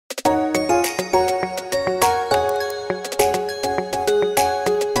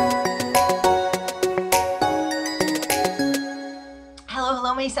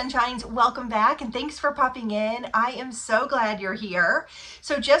Sunshines, welcome back and thanks for popping in. I am so glad you're here.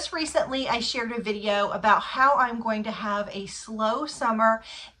 So just recently I shared a video about how I'm going to have a slow summer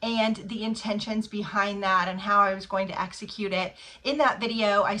and the intentions behind that and how I was going to execute it. In that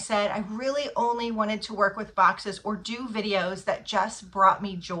video I said I really only wanted to work with boxes or do videos that just brought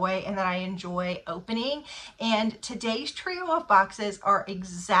me joy and that I enjoy opening. And today's trio of boxes are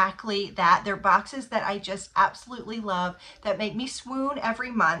exactly that. They're boxes that I just absolutely love, that make me swoon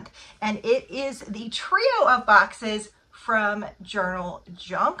every month, and it is the trio of boxes from Journal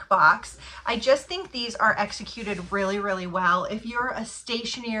Junk Box. I just think these are executed really well. If you're a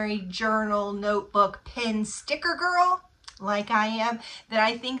stationery, journal, notebook, pen, sticker girl, like I am, then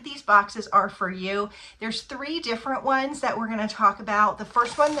I think these boxes are for you. There's three different ones that we're going to talk about. The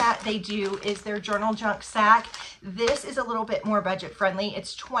first one that they do is their Journal Junk Sak. This is a little bit more budget friendly.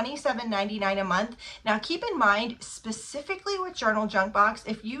 It's $27.99 a month. Now keep in mind, specifically with Journal Junk Box,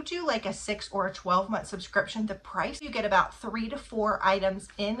 if you do like a 6 or a 12-month subscription, the price, you get about 3 to 4 items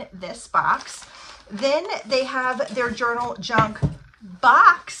in this box. Then they have their Journal Junk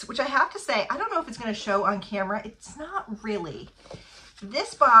Box, which I have to say, I don't know if it's going to show on camera. It's not really.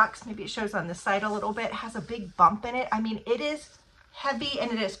 This box, maybe it shows on the side a little bit, has a big bump in it. I mean, it is heavy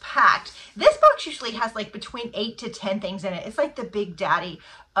and it is packed. This box usually has like between 8 to 10 things in it. It's like the big daddy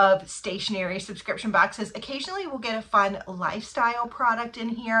of stationery subscription boxes. Occasionally we'll get a fun lifestyle product in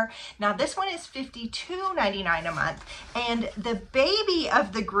here. Now this one is $52.99 a month, and the baby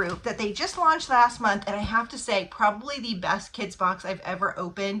of the group that they just launched last month, and I have to say probably the best kids box I've ever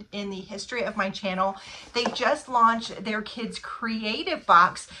opened in the history of my channel. They just launched their kids creative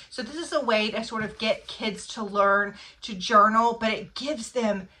box. So this is a way to sort of get kids to learn to journal, but it gives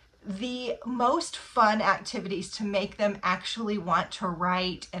them the most fun activities to make them actually want to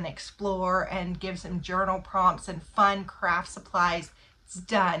write and explore, and gives them journal prompts and fun craft supplies. It's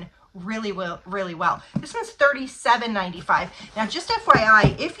done really well. This one's $37.95. Now just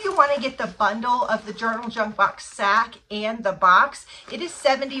FYI, if you want to get the bundle of the Journal Junk Box Sak and the box, it is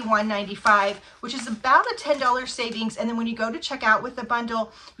 $71.95, which is about a $10 savings. And then when you go to check out with the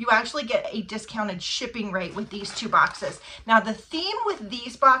bundle, you actually get a discounted shipping rate with these two boxes. Now the theme with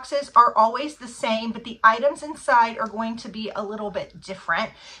these boxes are always the same, but the items inside are going to be a little bit different.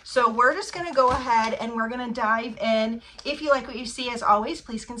 So we're just going to go ahead and we're going to dive in. If you like what you see, as always,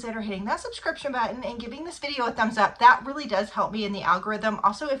 please consider hitting that subscription button and giving this video a thumbs up. That really does help me in the algorithm.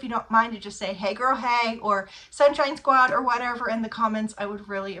 Also, if you don't mind to just say, hey girl, hey, or Sunshine Squad or whatever in the comments, I would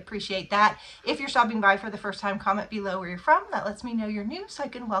really appreciate that. If you're stopping by for the first time, comment below where you're from. That lets me know you're new so I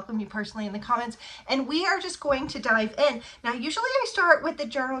can welcome you personally in the comments. And we are just going to dive in. Now, usually I start with the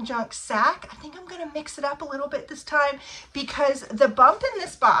Journal Junk Sak. I think I'm going to mix it up a little bit this time because the bump in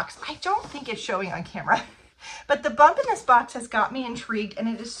this box, I don't think it's showing on camera. But the bump in this box has got me intrigued, and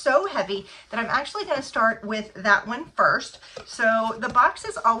it is so heavy that I'm actually going to start with that one first. So the box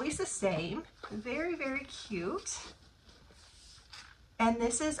is always the same. Very cute. And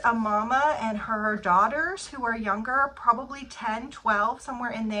this is a mama and her daughters who are younger, probably 10, 12, somewhere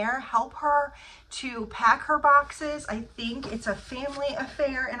in there. Help her to pack her boxes. I think it's a family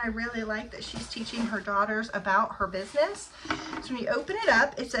affair, and I really like that she's teaching her daughters about her business. So when you open it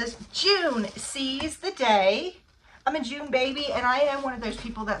up, it says, June seize the day. I'm a June baby, and I am one of those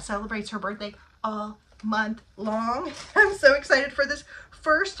people that celebrates her birthday all month long. I'm so excited for this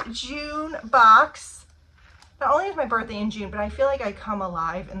first June box. Not only is my birthday in June, but I feel like I come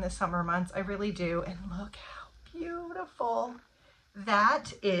alive in the summer months. I really do. And look how beautiful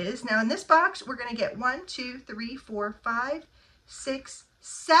that is. Now in this box, we're going to get 1, 2, 3, 4, 5, 6,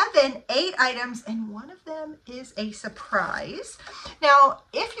 7, 8 items, and one of them is a surprise. Now,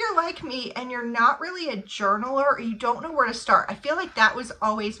 if you're like me and you're not really a journaler or you don't know where to start, I feel like that was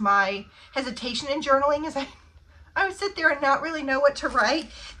always my hesitation in journaling, is I would sit there and not really know what to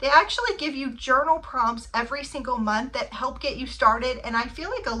write. They actually give you journal prompts every single month that help get you started, and I feel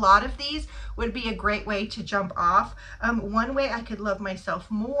like a lot of these would be a great way to jump off. One way I could love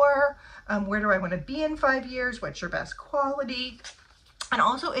myself more, where do I want to be in 5 years, what's your best quality? And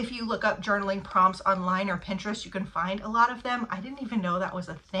also, if you look up journaling prompts online or Pinterest, you can find a lot of them. I didn't even know that was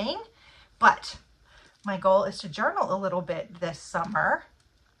a thing, but my goal is to journal a little bit this summer,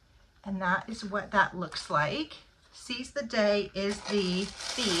 and that is what that looks like. Seize the day is the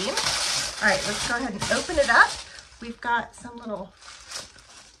theme. All right, let's go ahead and open it up. We've got some little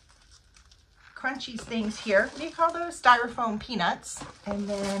crunchy things here. What do you call those? Styrofoam peanuts. And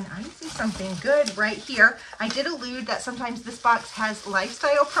then I see something good right here. I did allude that sometimes this box has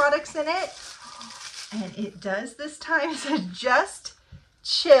lifestyle products in it, and it does this time. So just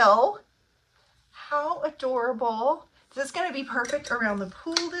chill. How adorable. This is going to be perfect around the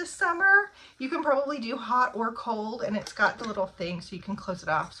pool this summer. You can probably do hot or cold, and it's got the little thing so you can close it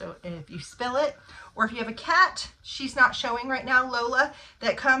off. So if you spill it, or if you have a cat, she's not showing right now, Lola,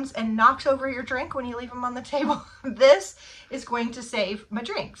 that comes and knocks over your drink when you leave them on the table, this is going to save my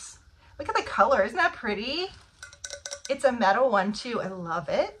drinks. Look at the color, isn't that pretty? It's a metal one too, I love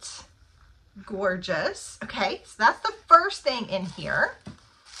it. Gorgeous. Okay, so that's the first thing in here.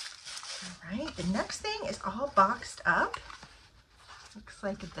 All right, the next thing is all boxed up. Looks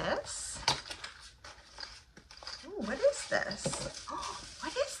like this. Ooh, what is this? Oh,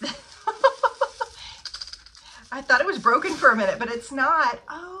 what is this? I thought it was broken for a minute, but it's not.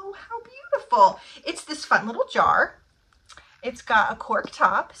 Oh, how beautiful. It's this fun little jar. It's got a cork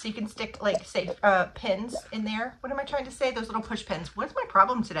top, so you can stick, like, say, pins in there. What am I trying to say? Those little push pins. What's my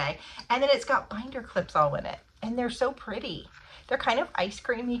problem today? And then it's got binder clips all in it, and they're so pretty. They're kind of ice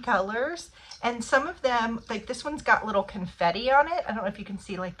creamy colors, and some of them, like this one's got little confetti on it. I don't know if you can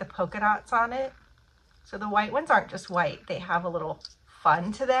see like the polka dots on it. So the white ones aren't just white, they have a little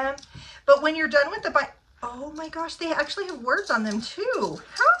fun to them. But when you're done with the oh my gosh, they actually have words on them too.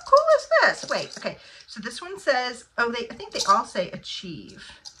 How cool is this? Wait, okay, so this one says, oh, I think they all say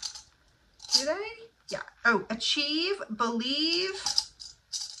achieve. Do they? Yeah. Oh, achieve, believe,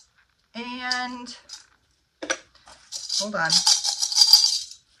 and hold on,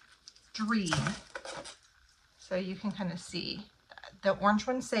 dream. So you can kind of see the orange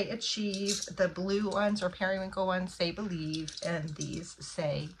ones say achieve, the blue ones or periwinkle ones say believe, and these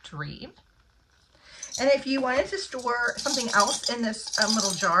say dream. And if you wanted to store something else in this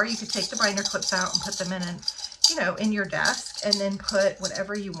little jar, you could take the binder clips out and put them in, you know, in your desk, and then put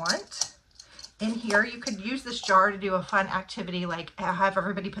whatever you want in here. You could use this jar to do a fun activity, like have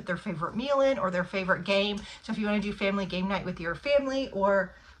everybody put their favorite meal in or their favorite game. So if you want to do family game night with your family,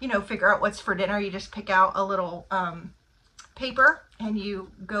 or, you know, figure out what's for dinner, you just pick out a little paper and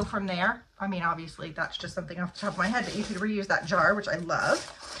you go from there. I mean, obviously that's just something off the top of my head, but you could reuse that jar, which I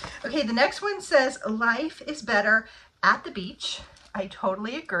love. Okay, the next one says life is better at the beach. I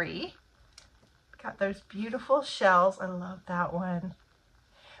totally agree. Got those beautiful shells. I love that one.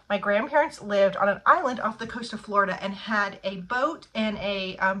 My grandparents lived on an island off the coast of Florida and had a boat and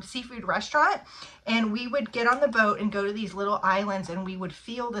a seafood restaurant. And we would get on the boat and go to these little islands, and we would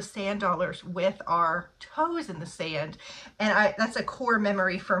feel the sand dollars with our toes in the sand. And that's a core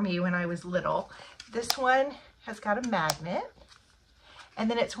memory for me when I was little. This one has got a magnet. And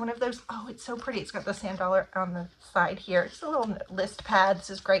then it's one of those, oh, it's so pretty. It's got the sand dollar on the side here. It's a little list pad. This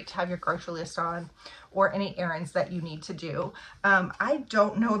is great to have your grocery list on, or any errands that you need to do. I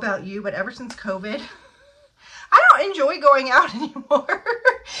don't know about you, but ever since COVID, I don't enjoy going out anymore.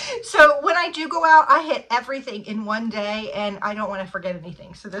 So when I do go out, I hit everything in one day, and I don't want to forget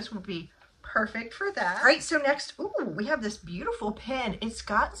anything. So this would be perfect for that. All right, so next, ooh, we have this beautiful pen. It's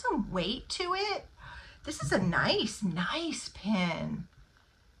got some weight to it. This is a nice, nice pen.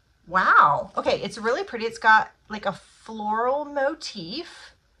 Wow. Okay, it's really pretty. It's got like a floral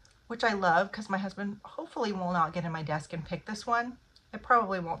motif, which I love because my husband hopefully will not get in my desk and pick this one. It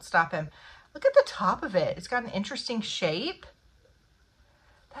probably won't stop him. Look at the top of it. It's got an interesting shape.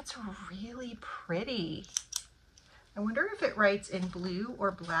 That's really pretty. I wonder if it writes in blue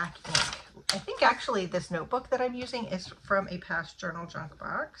or black ink. I think actually this notebook that I'm using is from a past journal junk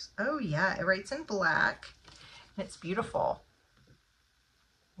box. Oh yeah, it writes in black, and it's beautiful.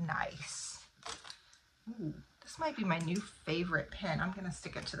 Nice. Ooh, this might be my new favorite pen. I'm gonna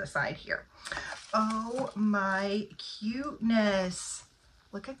stick it to the side here. Oh my cuteness.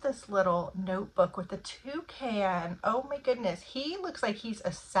 Look at this little notebook with the toucan. Oh my goodness. He looks like he's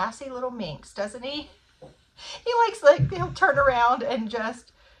a sassy little minx, doesn't he? He likes, like, he'll turn around and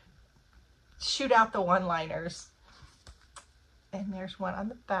just shoot out the one-liners. And there's one on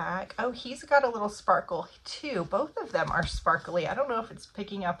the back. Oh, he's got a little sparkle too. Both of them are sparkly. I don't know if it's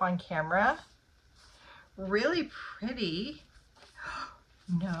picking up on camera. Really pretty.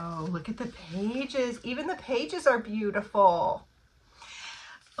 No, look at the pages. Even the pages are beautiful.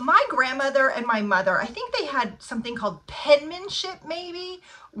 My grandmother and my mother, I think they had something called penmanship maybe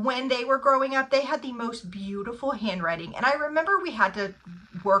when they were growing up. They had the most beautiful handwriting. And I remember we had to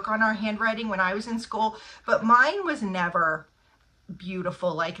work on our handwriting when I was in school, but mine was never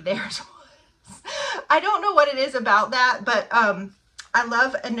beautiful like theirs was. I don't know what it is about that, but I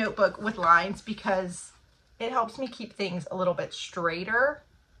love a notebook with lines because it helps me keep things a little bit straighter.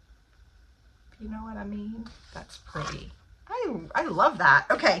 If you know what I mean. That's pretty. I love that.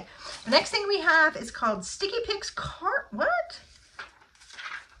 Okay, the next thing we have is called Sticky Picks Card. What?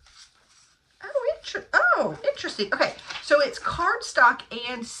 Oh, interesting. Okay, so So it's cardstock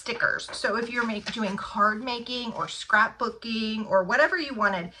and stickers. So if you're doing card making or scrapbooking or whatever you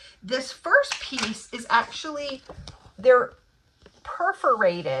wanted, this first piece is actually, they're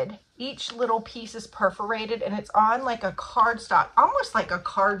perforated. Each little piece is perforated and it's on like a cardstock, almost like a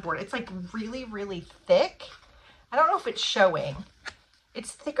cardboard. It's like really, really thick. I don't know if it's showing.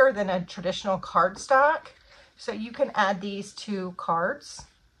 It's thicker than a traditional cardstock. So you can add these to cards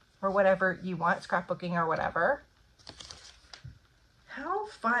or whatever you want, scrapbooking or whatever. How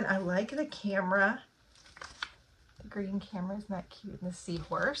fun. I like the camera. The green camera, isn't that cute? And the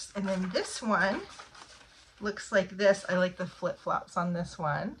seahorse. And then this one looks like this. I like the flip-flops on this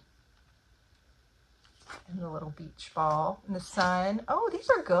one. And the little beach ball and the sun. Oh, these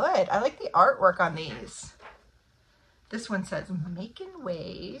are good. I like the artwork on these. This one says making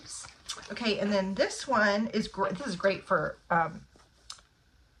waves. Okay, and then this one is great. This is great for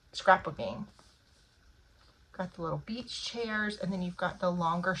scrapbooking. Got the little beach chairs, and then you've got the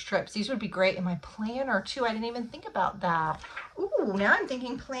longer strips. These would be great in my planner too. I didn't even think about that. Ooh, now I'm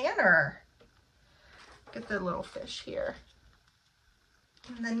thinking planner. Get the little fish here.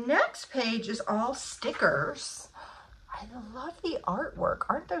 And the next page is all stickers. I love the artwork.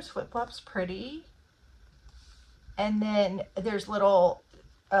 Aren't those flip-flops pretty? And then there's little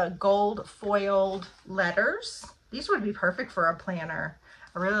gold foiled letters. These would be perfect for a planner.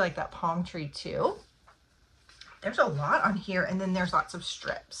 I really like that palm tree too. There's a lot on here, and then there's lots of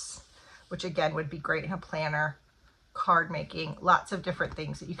strips, which again would be great in a planner, card making, lots of different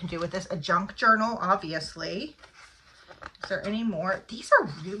things that you can do with this. A junk journal, obviously. Is there any more? These are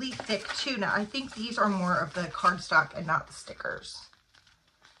really thick too. Now, I think these are more of the cardstock and not the stickers,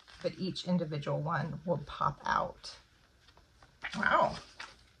 but each individual one will pop out. Wow.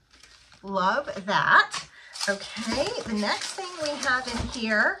 Love that. Okay, the next thing we have in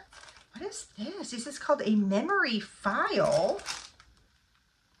here, what is this? This is called a memory file.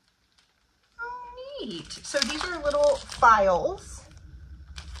 Oh, neat. So these are little files.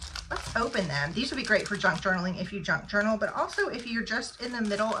 Let's open them. These would be great for junk journaling if you junk journal, but also if you're just in the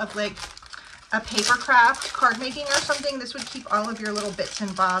middle of like a paper craft, card making or something, this would keep all of your little bits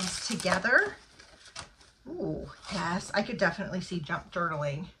and bobs together. Ooh, yes, I could definitely see junk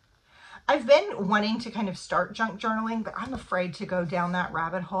journaling. I've been wanting to kind of start junk journaling, but I'm afraid to go down that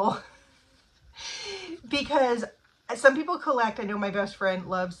rabbit hole because some people collect. I know my best friend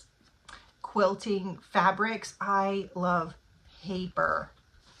loves quilting fabrics. I love paper.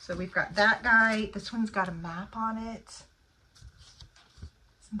 So we've got that guy. This one's got a map on it.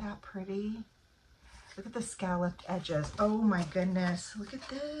 Isn't that pretty? Look at the scalloped edges. Oh my goodness. Look at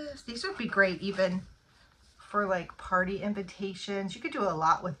this. These would be great even for like party invitations. You could do a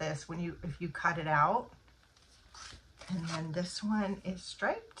lot with this if you cut it out. And then this one is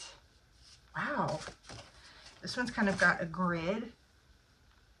striped. Wow. This one's kind of got a grid.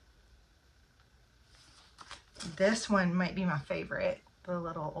 This one might be my favorite. The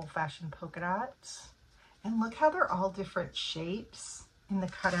little old-fashioned polka dots. And look how they're all different shapes in the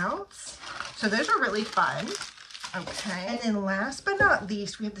cutouts. So those are really fun. Okay. And then last but not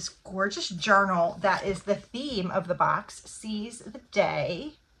least, we have this gorgeous journal that is the theme of the box, Seize the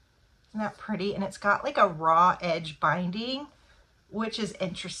Day. Isn't that pretty? And it's got like a raw edge binding, which is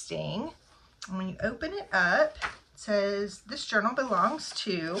interesting. And when you open it up, it says, this journal belongs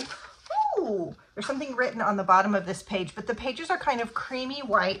to... Ooh, there's something written on the bottom of this page, but the pages are kind of creamy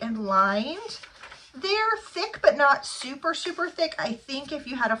white and lined. They're thick, but not super, super thick. I think if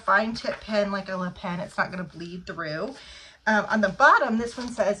you had a fine tip pen, like a Le Pen, it's not going to bleed through. On the bottom, this one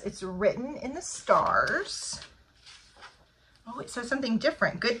says it's written in the stars. Oh, it says something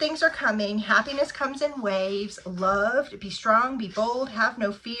different. Good things are coming. Happiness comes in waves. Loved. Be strong. Be bold. Have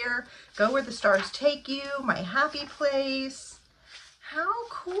no fear. Go where the stars take you. My happy place. How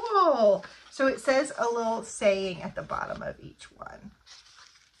cool. So it says a little saying at the bottom of each one,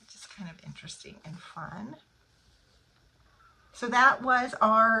 which is kind of interesting and fun. So that was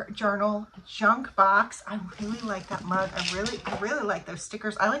our journal junk box. I really like that mug. I really like those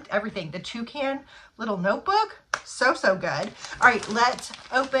stickers. I liked everything. The toucan little notebook, so good. All right, let's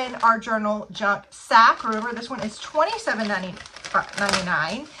open our journal junk sack. Remember, this one is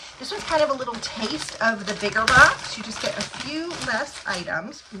 $27.99. This one's kind of a little taste of the bigger box. You just get a few less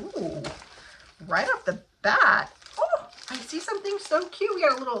items. Ooh, right off the bat. Oh, I see something so cute. We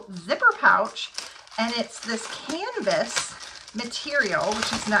got a little zipper pouch, and it's this canvas material,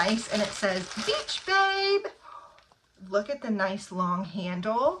 which is nice, and it says Beach Babe. Look at the nice long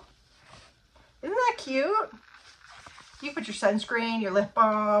handle. Isn't that cute? You put your sunscreen, your lip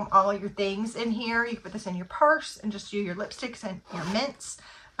balm, all your things in here. You can put this in your purse and just do your lipsticks and your mints.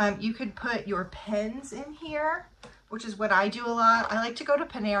 You could put your pens in here, which is what I do a lot. I like to go to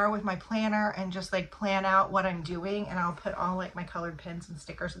Panera with my planner and just like plan out what I'm doing, and I'll put all like my colored pens and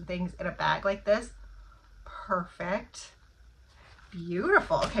stickers and things in a bag like this. Perfect.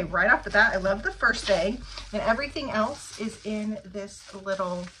 Beautiful. Okay, right off the bat, I love the first thing. And everything else is in this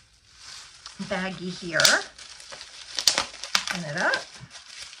little baggie here. Open it up.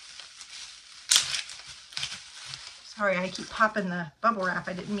 Sorry, I keep popping the bubble wrap.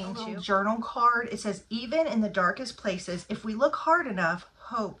 I didn't mean to. Journal card. It says, even in the darkest places, if we look hard enough,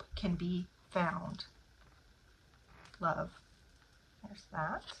 hope can be found. Love. There's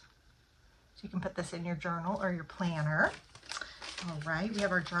that. So you can put this in your journal or your planner. All right, we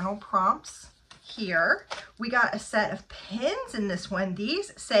have our journal prompts here. We got a set of pens in this one.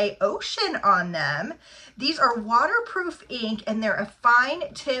 These say ocean on them. These are waterproof ink, and they're a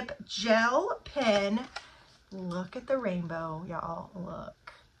fine tip gel pen. Look at the rainbow, y'all,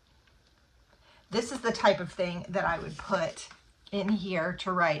 look. This is the type of thing that I would put in here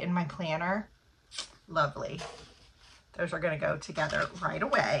to write in my planner. Lovely. Those are gonna go together right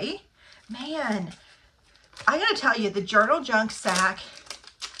away. Man, I gotta tell you, the Journal Junk Sak,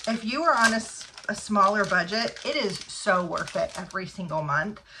 if you are on a smaller budget, it is so worth it every single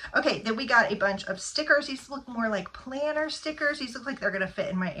month. Okay, then we got a bunch of stickers. These look more like planner stickers. These look like they're gonna fit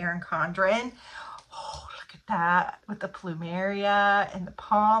in my Erin Condren. Oh, look at that with the plumeria and the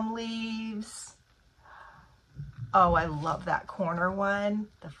palm leaves. Oh, I love that corner one,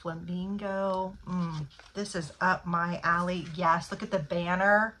 the flamingo. This is up my alley. Yes, look at the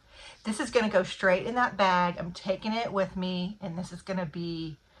banner. This is gonna go straight in that bag. I'm taking it with me, and this is gonna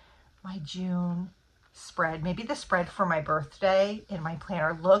be my June spread. Maybe the spread for my birthday in my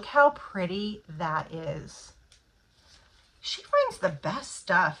planner. Look how pretty that is. She finds the best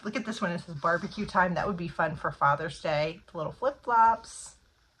stuff. Look at this one. It says barbecue time. That would be fun for Father's Day. The little flip-flops.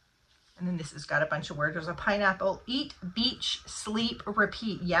 And then this has got a bunch of words. There's a pineapple. Eat, beach, sleep,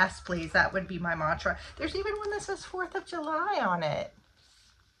 repeat. Yes, please. That would be my mantra. There's even one that says 4th of July on it.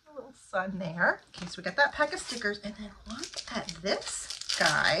 A little sun there. Okay, so we got that pack of stickers. And then look at this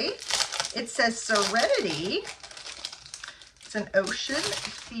guy. It says Serenity. It's an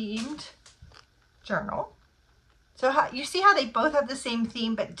ocean-themed journal. So you see how they both have the same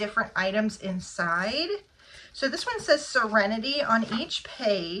theme but different items inside? So this one says Serenity on each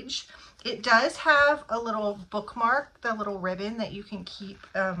page. It does have a little bookmark, the little ribbon that you can keep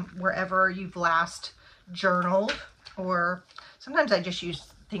wherever you've last journaled, or sometimes I just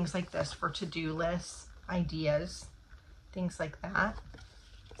use things like this for to-do lists, ideas, things like that.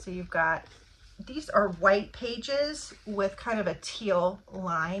 So you've got, these are white pages with kind of a teal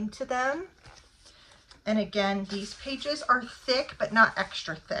line to them. And again, these pages are thick, but not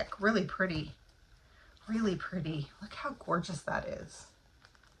extra thick. Really pretty. Really pretty. Look how gorgeous that is.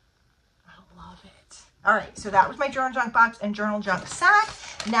 I love it. All right, so that was my Journal Junk box and Journal Junk Sak.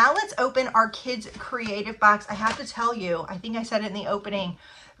 Now let's open our Kids Creative box. I have to tell you, I think I said it in the opening,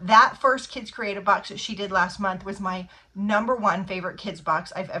 that first Kids Creative box that she did last month was my #1 favorite kids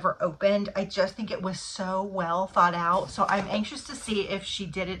box I've ever opened. I just think it was so well thought out. So I'm anxious to see if she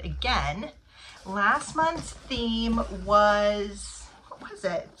did it again. Last month's theme was, what was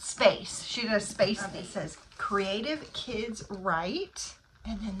it? Space. She did a space theme. It says Creative Kids Write.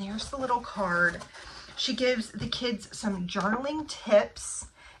 And then there's the little card. She gives the kids some journaling tips.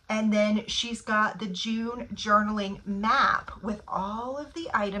 And then she's got the June journaling map with all of the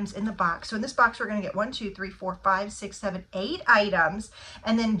items in the box. So in this box, we're going to get 1, 2, 3, 4, 5, 6, 7, 8 items.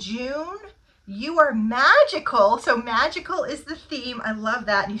 And then June, you are magical. So magical is the theme. I love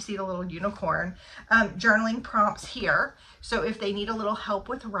that. And you see the little unicorn. Journaling prompts here. So if they need a little help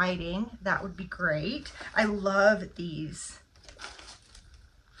with writing, that would be great. I love these.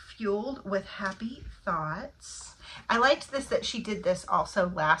 Fueled with happy thoughts. I liked this that she did this also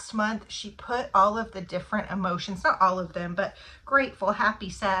last month. She put all of the different emotions, not all of them, but grateful, happy,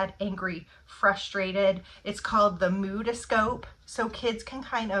 sad, angry, frustrated. It's called the Moodoscope, so kids can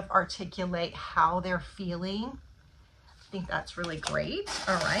kind of articulate how they're feeling. I think that's really great.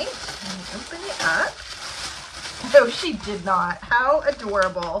 All right, let me open it up. No, she did not. How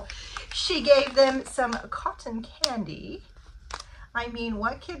adorable. She gave them some cotton candy. I mean,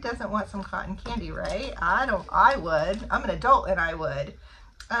 what kid doesn't want some cotton candy, right? I would. I'm an adult and I would.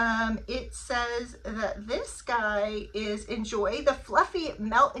 It says that this guy is enjoy the fluffy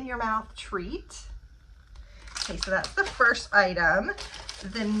melt in your mouth treat. Okay, so that's the first item.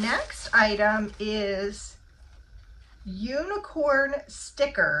 The next item is unicorn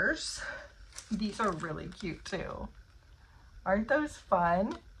stickers. These are really cute too. Aren't those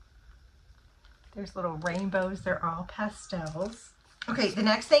fun? There's little rainbows. They're all pastels. Okay, the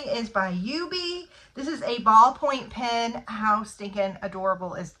next thing is by Yubi. This is a ballpoint pen. How stinking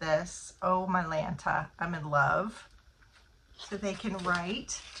adorable is this? Oh my Lanta, I'm in love. So they can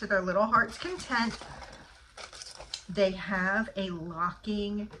write to their little heart's content. They have a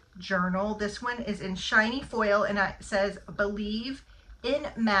locking journal. This one is in shiny foil and it says, believe in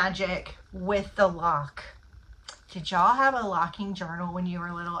magic with the lock. Did y'all have a locking journal when you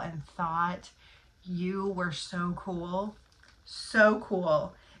were little and thought you were so cool? So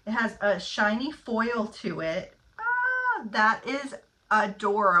cool. It has a shiny foil to it. Ah, that is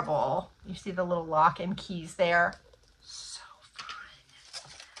adorable. You see the little lock and keys there. So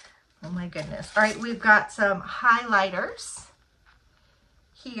fun. Oh my goodness. All right, we've got some highlighters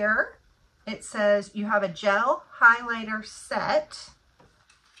here. It says you have a gel highlighter set.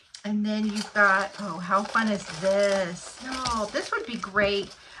 And then you've got, oh, how fun is this? No, this would be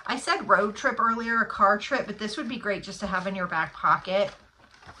great. I said road trip earlier, a car trip, but this would be great just to have in your back pocket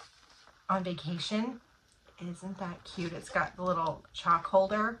on vacation. Isn't that cute? It's got the little chalk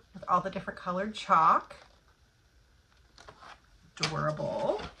holder with all the different colored chalk.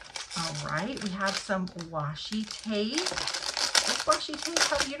 Adorable. All right, we have some washi tape. Does washi tape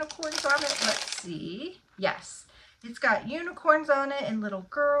have unicorns on it? Let's see. Yes. It's got unicorns on it and little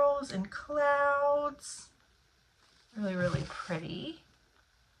girls and clouds. Really, really pretty.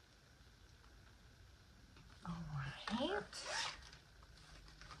 All right.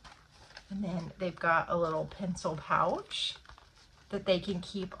 And then they've got a little pencil pouch that they can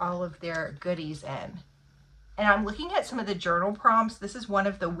keep all of their goodies in. And I'm looking at some of the journal prompts. This is one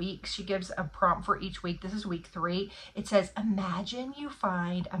of the weeks. She gives a prompt for each week. This is week 3. It says, imagine you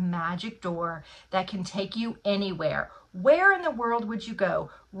find a magic door that can take you anywhere. Where in the world would you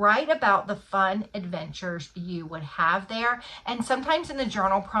go? Write about the fun adventures you would have there. And sometimes in the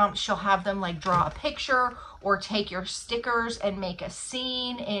journal prompts, she'll have them like draw a picture or take your stickers and make a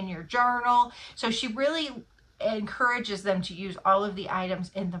scene in your journal. So she really encourages them to use all of the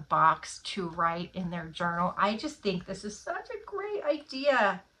items in the box to write in their journal. I just think this is such a great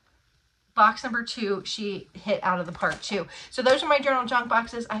idea. Box number 2, she hit out of the park too. So those are my journal junk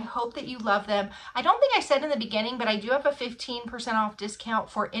boxes. I hope that you love them. I don't think I said in the beginning, but I do have a 15% off discount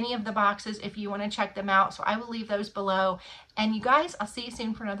for any of the boxes if you want to check them out. So I will leave those below. And you guys, I'll see you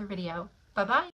soon for another video. Bye-bye.